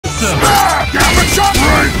Awesome!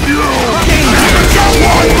 Break you!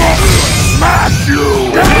 Smash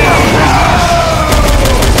you!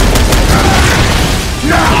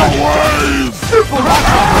 Wave! Super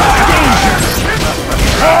danger!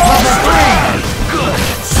 Level 3! Good!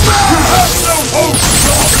 You have no hope!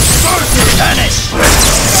 Vanish!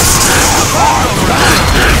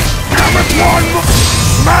 Gamma 1!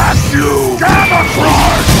 Smash you! Gamma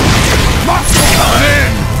Crush! Muscle coming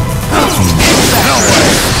in! No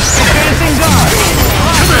way! Advancing guard!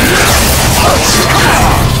 Come here!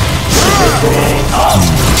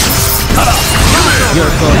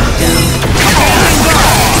 You're going down. Advancing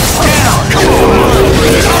guard! Down!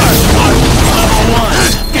 Level 1!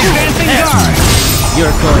 Advancing guard!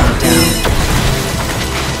 You're going down.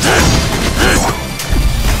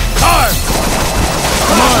 Guard!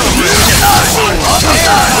 Come on!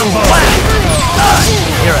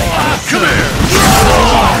 Here I am. Come here!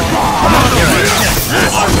 Come on! Here I am.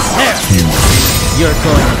 There. You're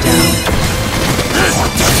going down.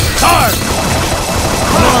 Guard!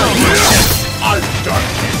 Come on! I've done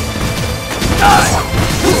it!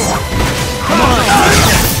 Come on!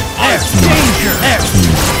 There. Danger! There.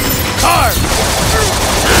 Guard!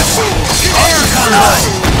 Air combo!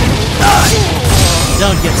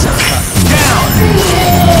 Don't get so tough. Down!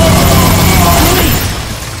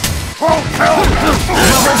 Oh, hell! Level 4!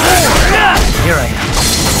 Here I am.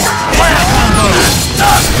 Air combo!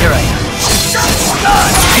 Here I am.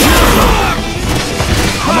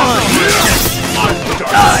 Come on!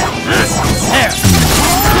 There.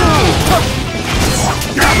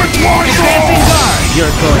 Gamma 1! Advancing guard!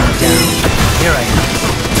 You're going down. Here I am.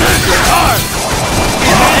 Guard!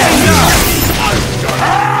 Advancing guard!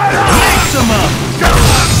 Maximum!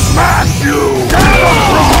 Smash you! Gamma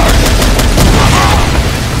Crush!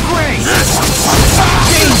 Great!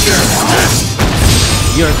 Danger!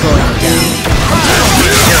 You're going down.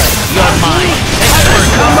 You're mine. Expert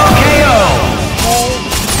combo KO!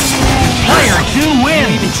 Player 2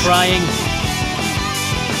 wins! Even trying.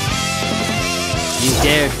 You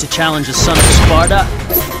dared to challenge the son of Sparta?